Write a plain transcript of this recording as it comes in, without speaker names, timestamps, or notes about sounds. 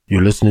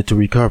You're listening to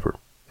Recover,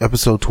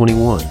 episode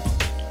 21.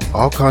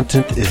 All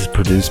content is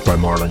produced by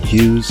Marlon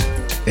Hughes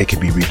and can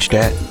be reached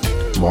at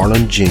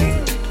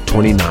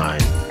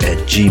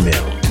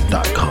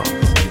marlongene29@gmail.com.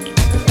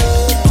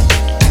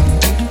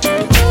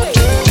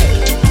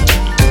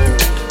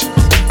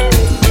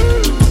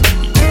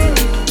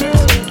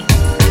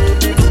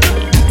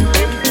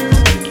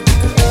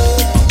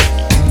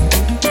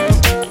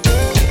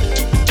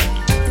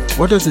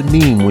 What does it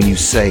mean when you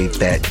say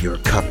that your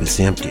cup is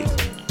empty?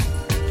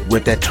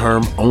 Would that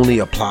term only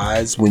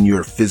applies when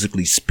you're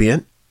physically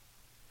spent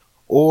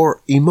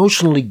or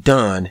emotionally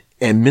done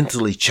and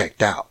mentally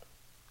checked out?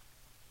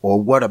 Or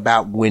what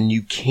about when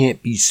you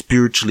can't be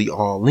spiritually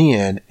all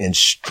in and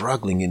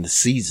struggling in the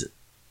season?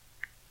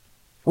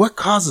 What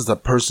causes a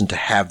person to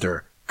have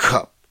their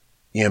cup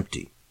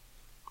empty?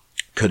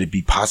 Could it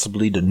be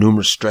possibly the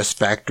numerous stress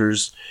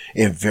factors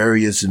in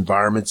various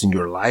environments in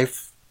your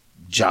life,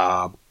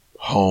 job,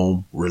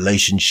 home,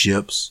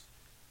 relationships,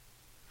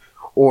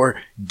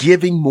 or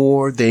giving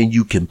more than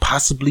you can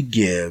possibly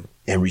give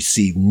and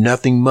receive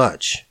nothing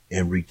much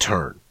in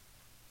return?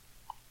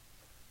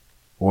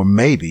 Or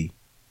maybe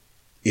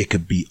it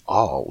could be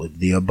all of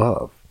the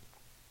above.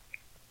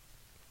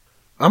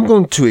 I'm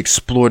going to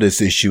explore this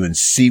issue and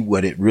see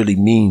what it really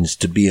means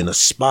to be in a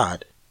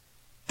spot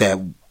that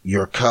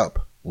your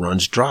cup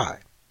runs dry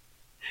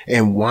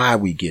and why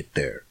we get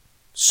there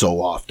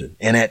so often,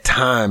 and at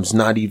times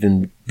not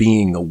even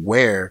being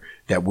aware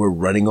that we're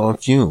running on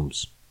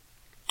fumes.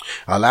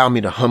 Allow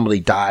me to humbly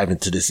dive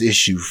into this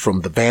issue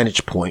from the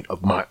vantage point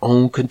of my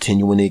own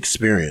continuing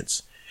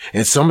experience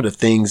and some of the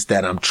things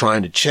that I'm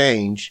trying to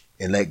change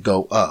and let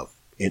go of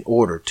in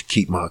order to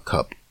keep my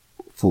cup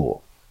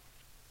full.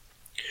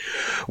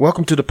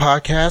 Welcome to the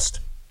podcast,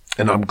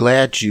 and I'm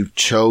glad you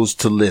chose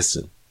to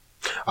listen.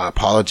 I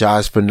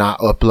apologize for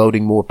not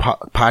uploading more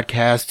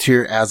podcasts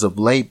here as of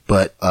late,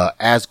 but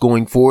as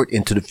going forward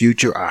into the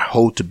future, I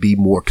hope to be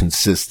more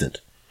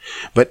consistent.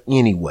 But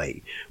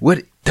anyway,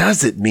 what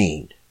does it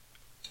mean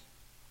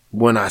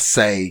when I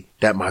say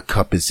that my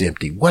cup is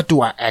empty? What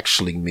do I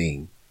actually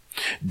mean?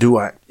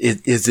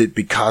 Is it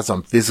because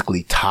I'm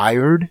physically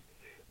tired?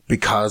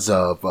 Because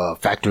of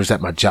factors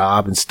at my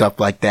job and stuff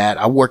like that?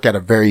 I work at a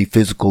very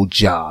physical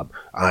job.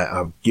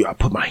 I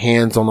put my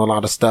hands on a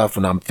lot of stuff,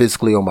 and I'm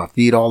physically on my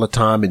feet all the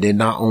time. And then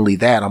not only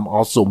that, I'm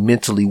also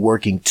mentally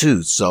working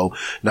too. So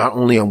not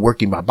only I'm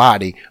working my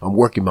body, I'm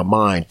working my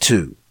mind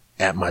too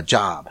at my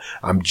job.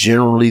 I'm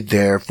generally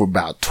there for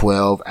about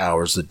 12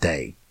 hours a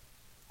day.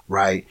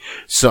 Right?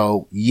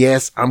 So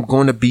yes, I'm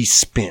going to be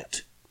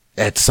spent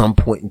at some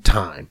point in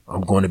time.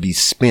 I'm going to be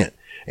spent.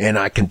 And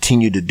I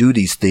continue to do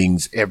these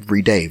things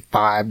every day,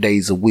 5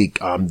 days a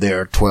week. I'm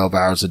there 12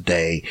 hours a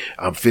day.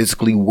 I'm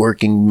physically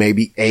working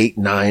maybe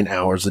 8-9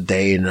 hours a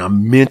day, and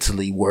I'm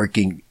mentally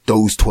working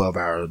those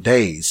 12-hour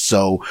days.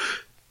 So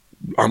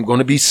I'm going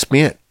to be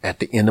spent at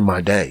the end of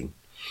my day.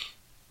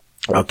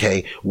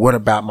 Okay. What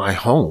about my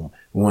home?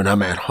 When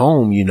I'm at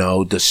home,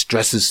 the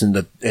stresses and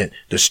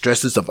the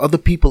stresses of other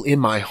people in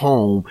my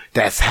home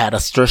that's had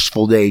a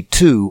stressful day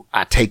too,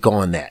 I take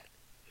on that.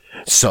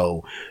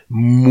 So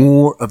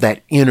more of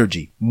that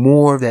energy,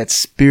 more of that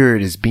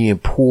spirit is being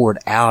poured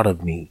out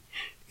of me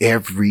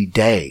every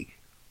day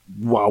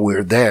while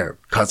we're there,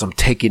 because I'm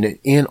taking it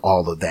in,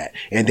 all of that.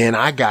 And then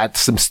I got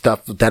some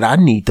stuff that I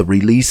need to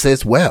release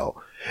as well.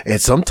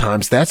 And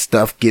sometimes that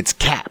stuff gets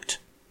capped.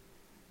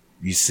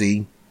 You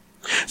see?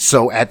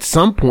 So at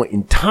some point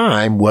in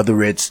time,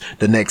 whether it's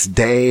the next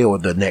day or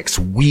the next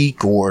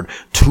week or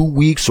 2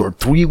 weeks or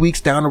 3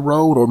 weeks down the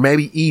road, or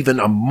maybe even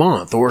a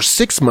month or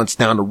 6 months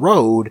down the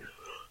road,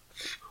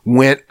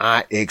 when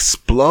I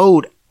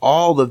explode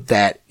all of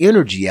that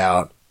energy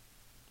out,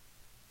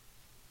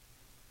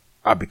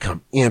 I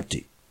become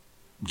empty,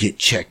 get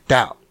checked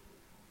out,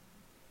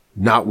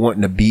 not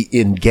wanting to be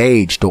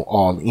engaged or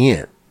all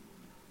in.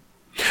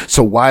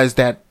 So why is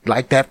that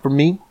like that for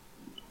me?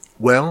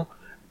 Well,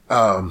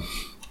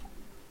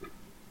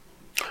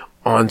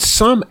 on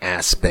some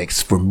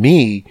aspects for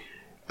me,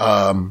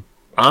 I'm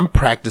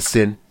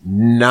practicing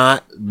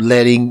not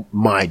letting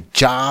my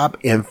job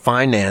and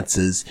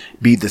finances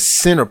be the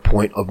center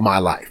point of my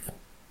life.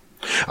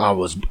 I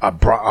was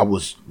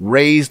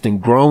raised and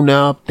grown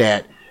up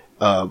that,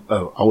 I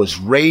was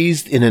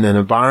raised in an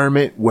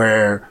environment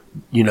where,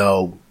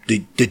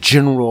 the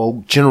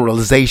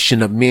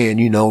generalization of men,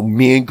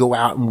 men go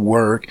out and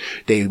work,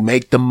 they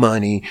make the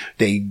money,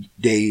 they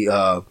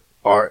are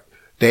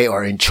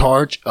in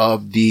charge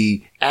of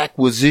the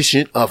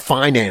acquisition of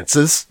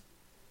finances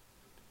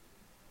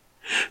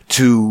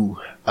to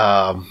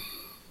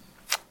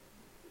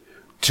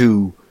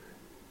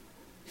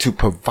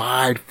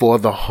provide for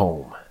the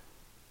home.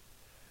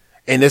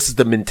 And this is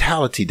the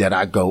mentality that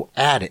I go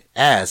at it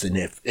as. And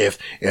if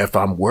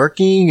I'm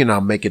working and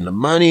I'm making the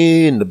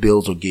money and the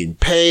bills are getting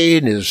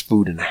paid and there's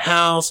food in the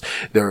house,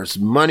 there's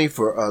money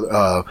for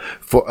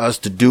us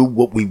to do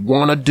what we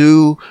want to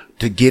do,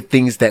 to get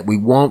things that we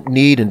want,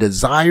 need, and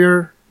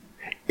desire,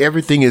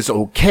 everything is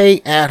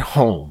okay at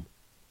home.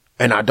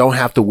 And I don't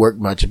have to work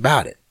much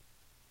about it.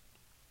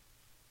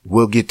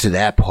 We'll get to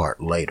that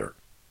part later.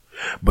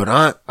 But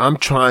I'm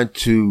trying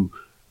to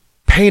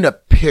paint a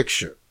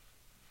picture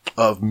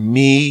of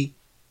me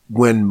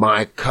when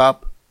my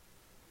cup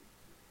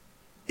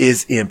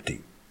is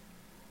empty.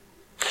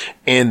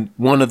 And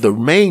one of the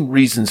main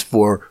reasons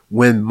for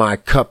when my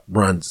cup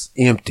runs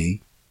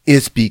empty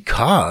is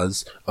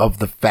because of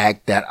the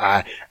fact that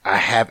I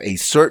have a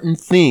certain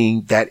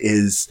thing that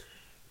is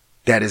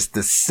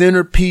the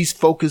centerpiece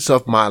focus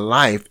of my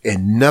life,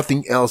 and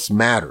nothing else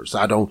matters.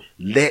 I don't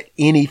let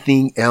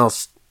anything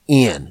else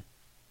in.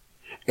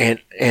 And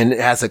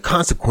as a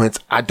consequence,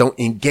 I don't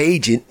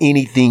engage in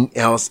anything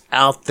else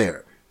out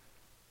there.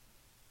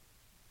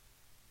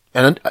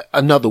 And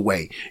another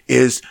way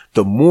is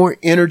the more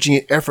energy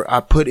and effort I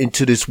put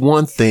into this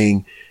one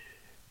thing,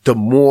 the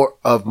more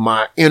of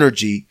my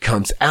energy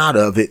comes out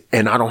of it,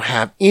 and I don't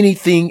have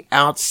anything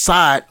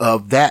outside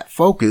of that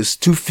focus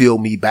to fill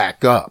me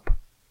back up.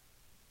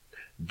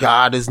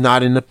 God is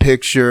not in the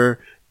picture.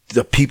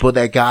 The people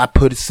that God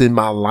puts in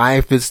my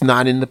life is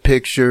not in the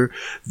picture.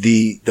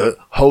 The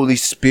Holy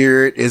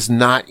Spirit is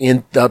not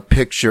in the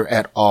picture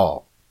at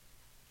all.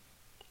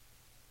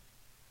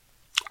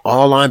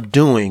 All I'm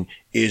doing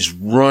is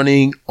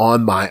running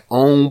on my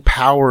own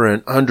power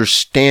and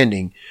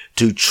understanding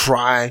to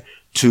try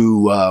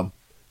to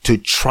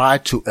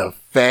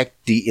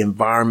affect the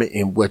environment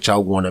in which I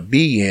want to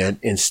be in,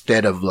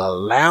 instead of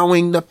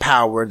allowing the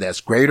power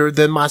that's greater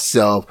than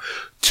myself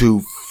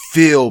to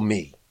fill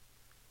me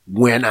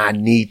when I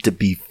need to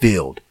be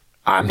filled.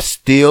 I'm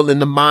still in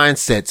the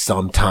mindset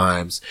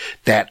sometimes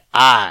that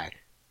I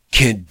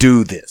can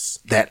do this,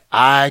 that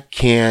I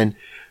can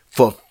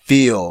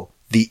fulfill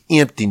the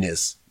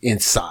emptiness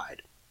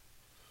inside.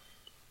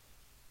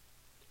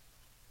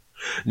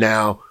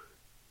 Now,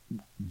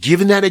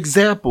 given that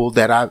example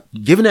that I've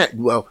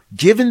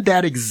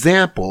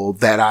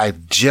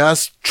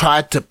just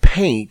tried to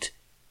paint,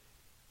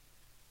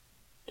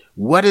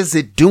 what is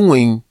it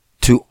doing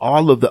to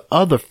all of the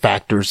other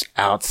factors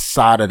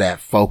outside of that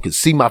focus?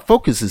 See, my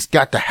focus has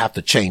got to have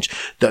to change.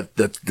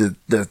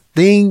 The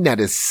thing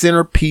that is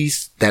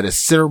centerpiece, that is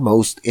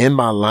centermost in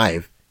my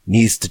life,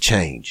 needs to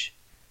change.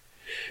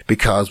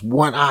 Because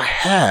what I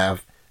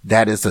have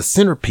that is a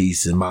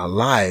centerpiece in my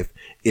life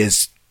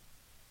is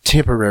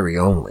temporary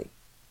only.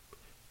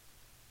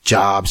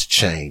 Jobs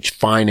change,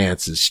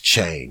 finances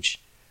change.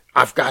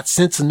 I've got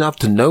sense enough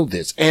to know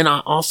this. And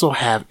I also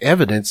have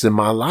evidence in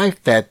my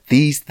life that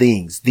these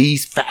things,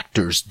 these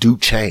factors do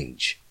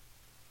change.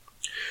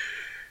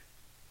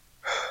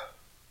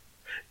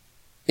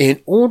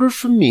 In order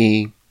for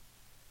me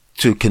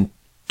to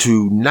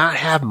not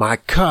have my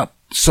cup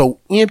so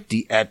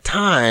empty at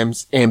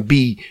times and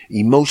be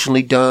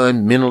emotionally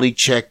done, mentally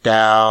checked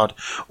out,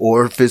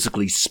 or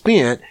physically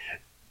spent,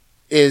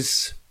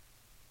 is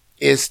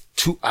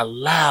to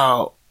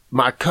allow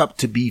my cup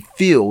to be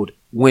filled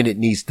when it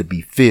needs to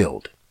be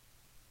filled.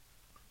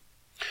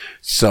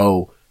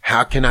 So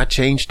how can I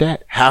change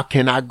that? How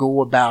can I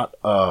go about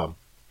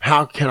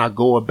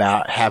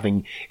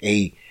having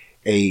a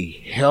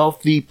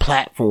healthy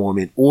platform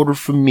in order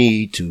for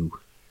me to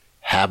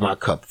have my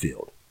cup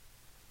filled?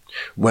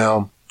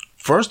 Well,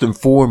 first and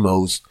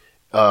foremost,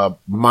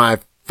 my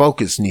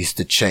focus needs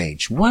to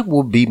change. What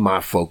will be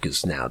my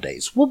focus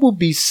nowadays? What will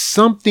be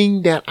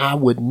something that I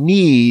would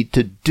need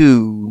to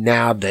do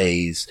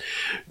nowadays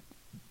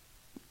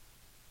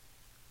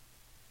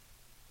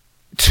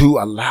to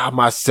allow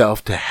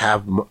myself to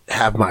have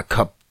my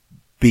cup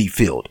be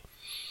filled?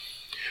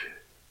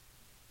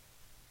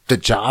 The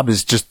job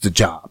is just the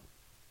job.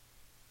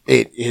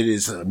 It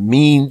is a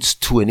means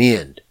to an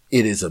end.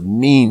 It is a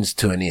means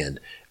to an end.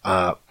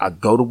 I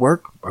go to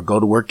work. I go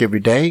to work every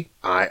day.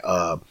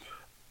 I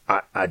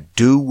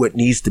do what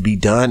needs to be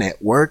done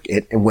at work.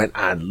 And when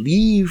I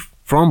leave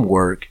from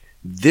work,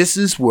 this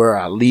is where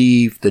I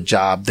leave the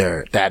job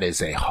there. That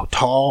is a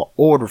tall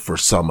order for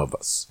some of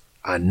us.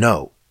 I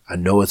know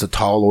it's a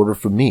tall order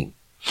for me.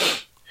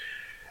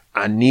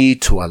 I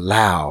need to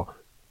allow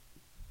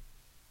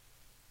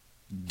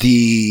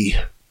the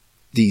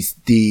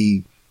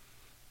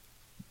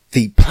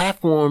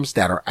platforms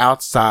that are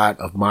outside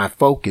of my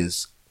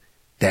focus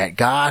that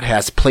God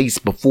has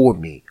placed before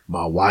me,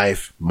 my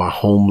wife, my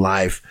home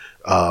life,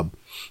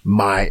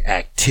 my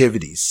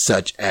activities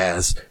such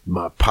as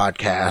my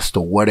podcast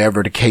or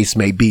whatever the case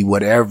may be,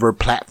 whatever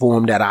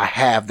platform that I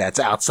have that's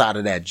outside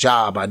of that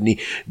job. I need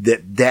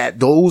that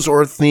those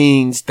are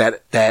things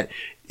that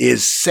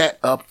is set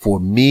up for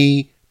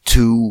me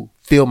to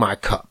fill my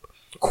cup.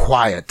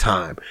 Quiet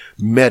time,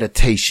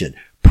 meditation,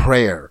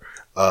 prayer,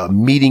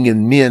 meeting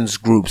in men's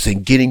groups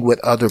and getting with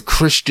other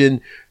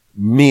Christian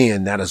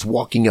men that is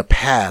walking a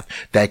path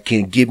that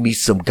can give me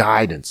some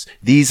guidance.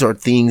 These are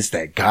things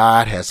that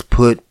God has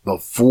put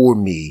before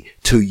me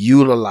to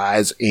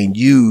utilize and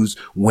use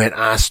when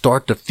I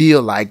start to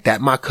feel like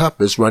that my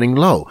cup is running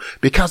low.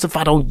 Because if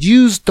I don't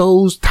use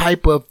those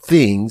type of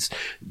things,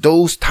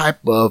 those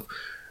type of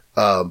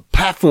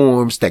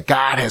platforms that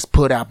God has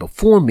put out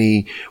before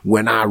me,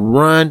 when I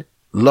run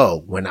low,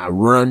 when I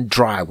run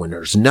dry, when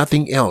there's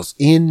nothing else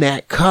in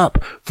that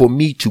cup for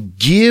me to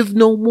give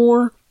no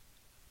more,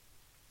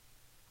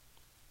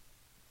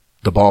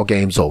 the ball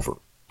game's over.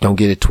 Don't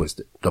get it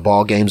twisted. The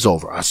ball game's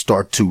over. I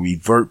start to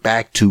revert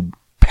back to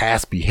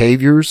past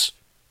behaviors,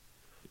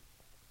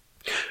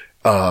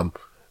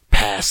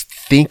 past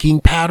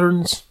thinking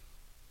patterns,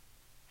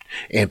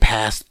 and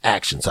past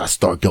actions. I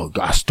start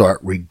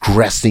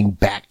regressing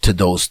back to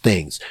those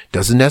things.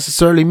 Doesn't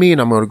necessarily mean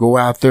I'm going to go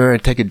out there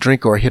and take a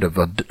drink or hit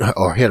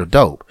a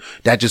dope.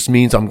 That just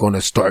means I'm going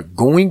to start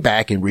going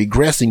back and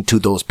regressing to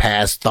those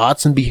past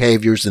thoughts and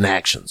behaviors and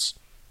actions.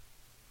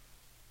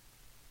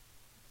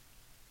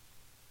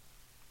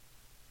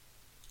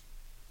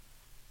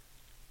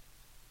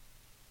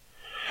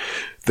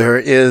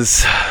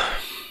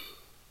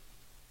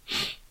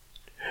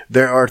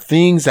 There are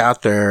things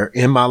out there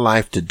in my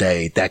life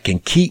today that can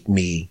keep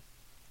me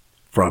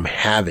from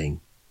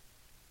having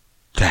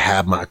to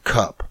have my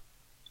cup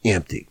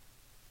empty.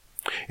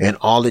 And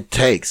all it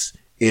takes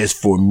is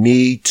for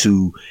me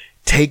to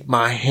take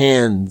my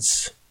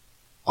hands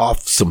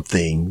off some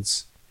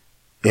things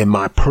in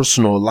my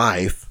personal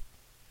life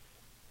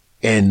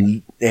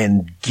and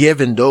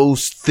giving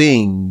those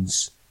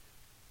things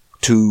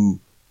to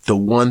the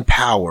one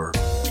power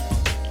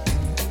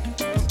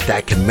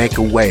that can make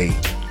a way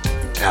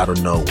out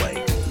of no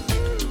way.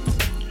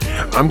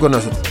 I'm going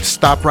to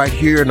stop right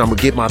here and I'm going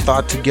to get my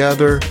thought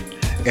together,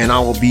 and I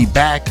will be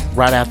back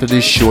right after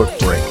this short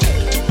break.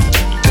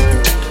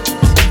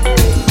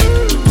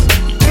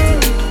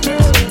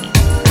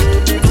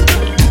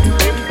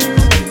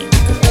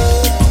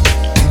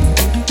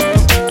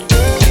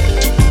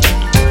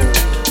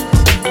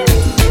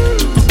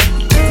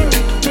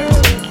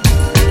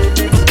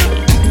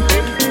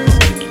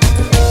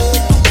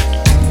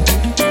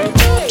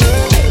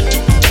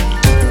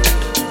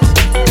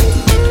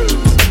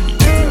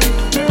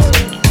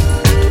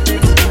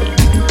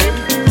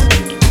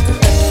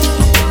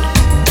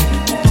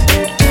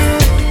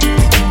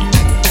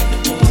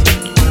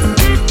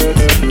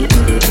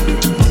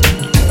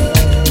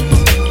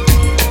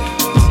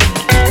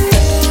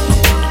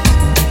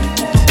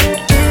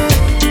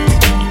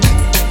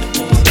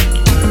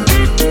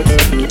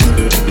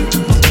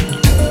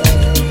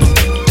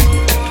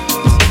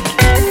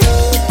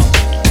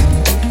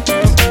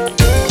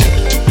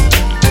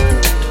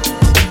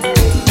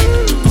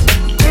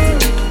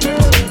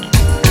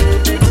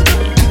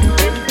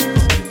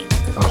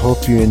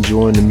 You're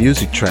enjoying the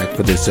music track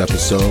for this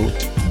episode.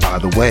 By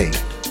the way,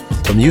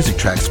 the music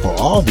tracks for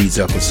all these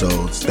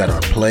episodes that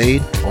are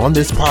played on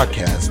this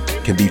podcast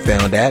can be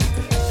found at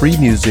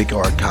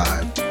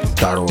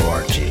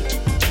freemusicarchive.org.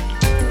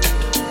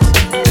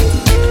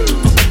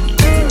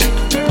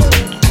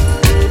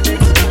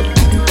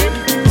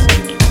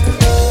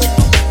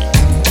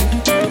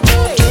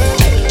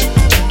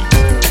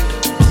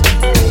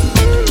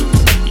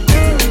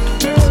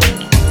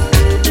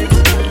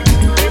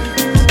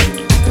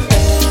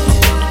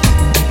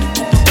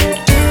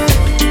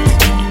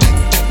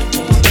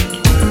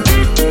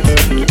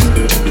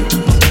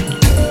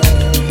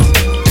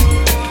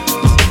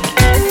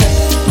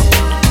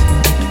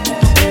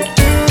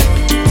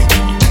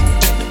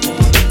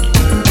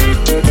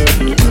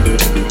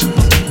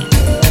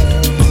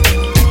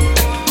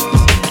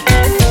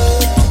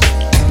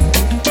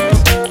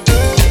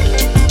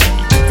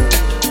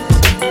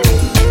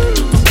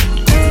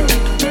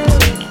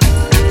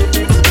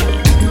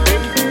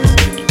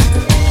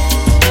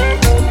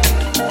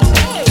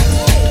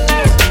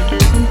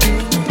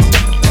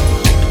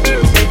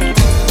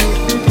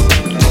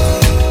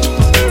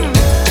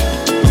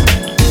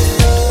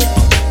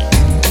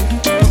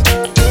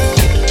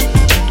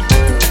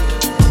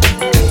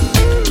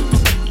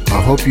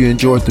 Hope you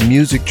enjoyed the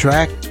music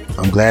track.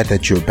 I'm glad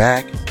that you're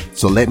back.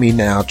 So let me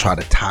now try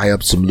to tie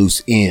up some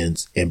loose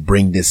ends and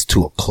bring this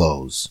to a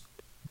close.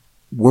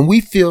 When we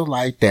feel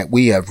like that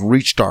we have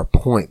reached our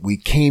point, we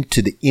came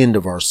to the end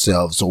of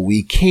ourselves, or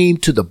we came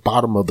to the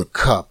bottom of the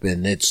cup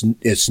and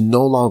it's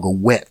no longer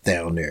wet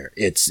down there.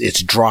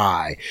 It's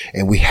dry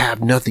and we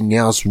have nothing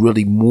else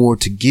really more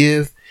to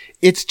give.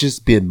 It's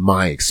just been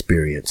my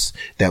experience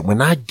that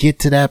when I get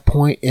to that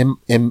point in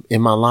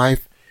my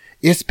life,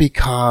 it's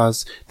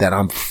because that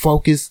I'm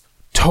focused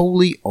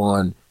totally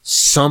on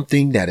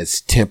something that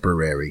is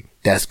temporary,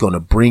 that's going to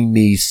bring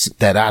me,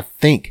 that I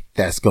think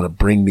that's going to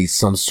bring me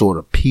some sort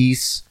of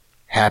peace,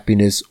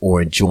 happiness,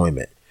 or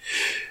enjoyment.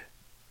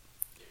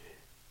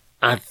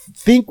 I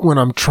think what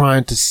I'm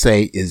trying to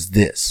say is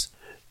this: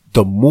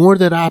 the more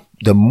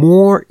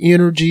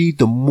energy,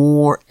 the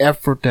more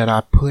effort that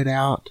I put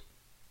out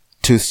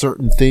to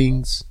certain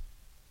things,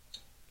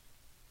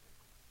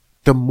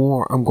 the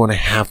more I'm going to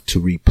have to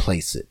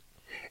replace it.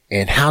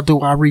 And how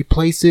do I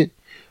replace it?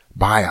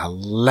 By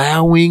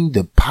allowing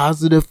the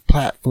positive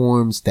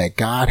platforms that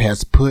God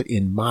has put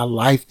in my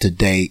life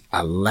today,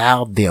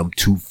 allow them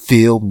to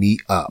fill me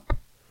up.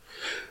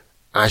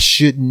 I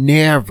should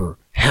never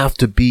have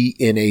to be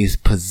in a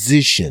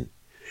position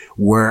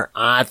where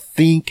I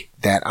think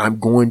that I'm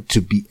going to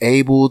be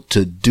able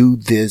to do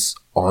this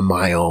on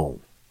my own.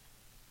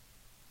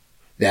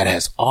 That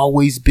has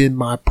always been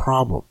my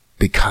problem,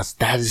 because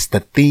that is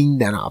the thing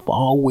that I've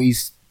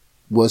always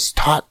was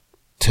taught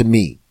to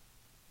me.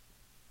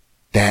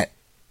 that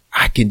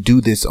I can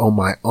do this on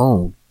my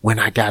own when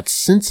I got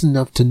sense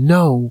enough to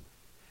know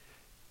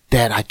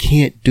that I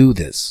can't do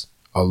this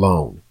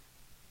alone.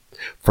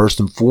 First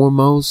and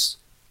foremost,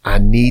 I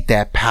need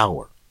that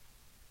power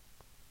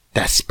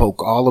that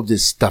spoke all of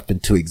this stuff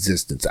into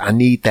existence. I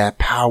need that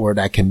power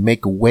that can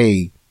make a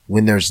way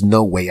when there's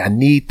no way. I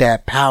need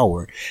that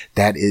power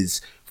that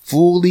is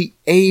fully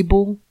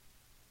able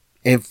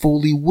and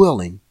fully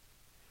willing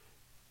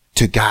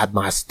to guide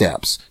my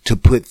steps, to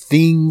put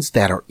things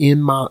that are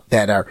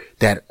that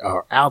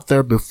are out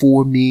there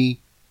before me,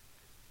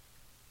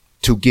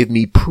 to give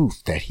me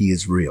proof that he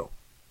is real.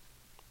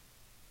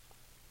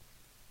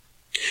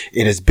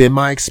 It has been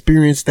my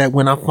experience that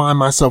when I find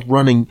myself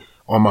running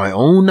on my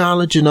own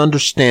knowledge and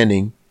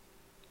understanding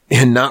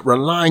and not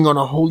relying on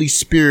a Holy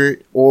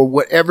Spirit or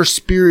whatever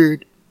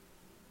spirit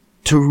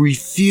to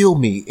refuel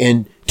me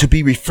and to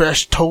be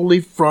refreshed totally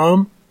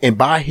from and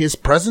by his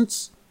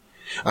presence,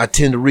 I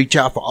tend to reach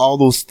out for all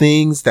those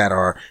things that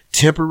are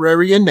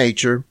temporary in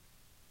nature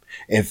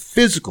and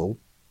physical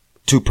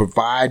to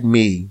provide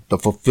me the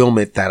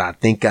fulfillment that I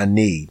think I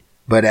need.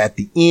 But at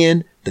the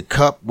end, the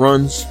cup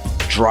runs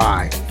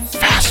dry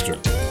faster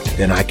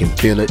than I can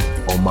fill it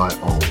on my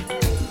own.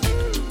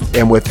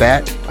 And with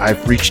that,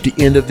 I've reached the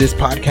end of this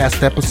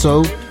podcast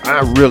episode. I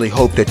really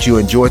hope that you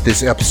enjoyed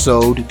this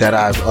episode that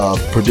I've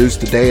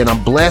produced today, and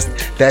I'm blessed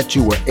that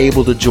you were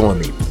able to join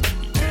me.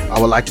 I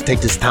would like to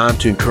take this time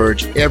to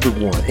encourage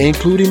everyone,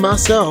 including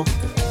myself,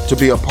 to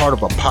be a part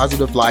of a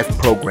positive life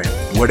program,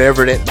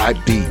 whatever that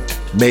might be.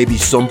 Maybe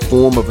some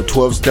form of a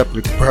 12-step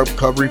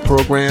recovery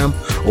program,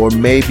 or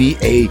maybe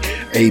a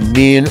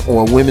men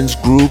or women's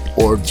group,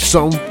 or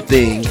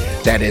something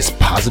that is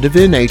positive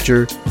in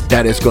nature,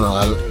 that is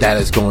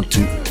going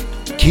to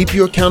keep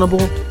you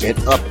accountable and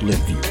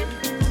uplift you.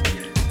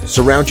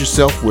 Surround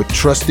yourself with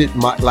trusted,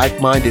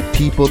 like-minded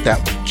people that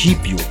will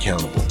keep you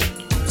accountable.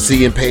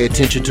 See and pay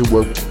attention to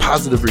what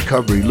positive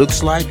recovery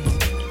looks like.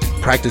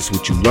 Practice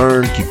what you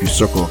learn, keep your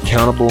circle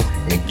accountable,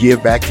 and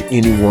give back to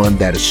anyone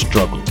that is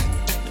struggling.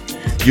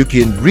 You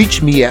can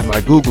reach me at my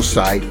Google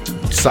site,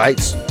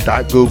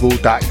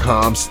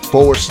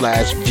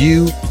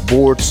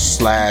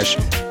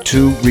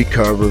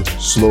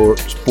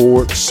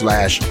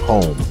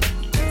 sites.google.com/view/to-recover/home.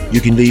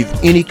 You can leave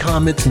any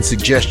comments and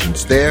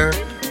suggestions there,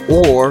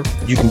 or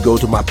you can go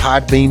to my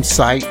Podbean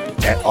site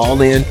at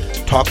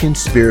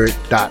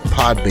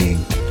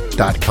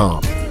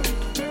allintalkingspirit.podbean.com.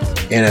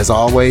 And as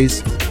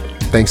always,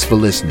 thanks for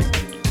listening.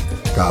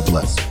 God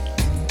bless.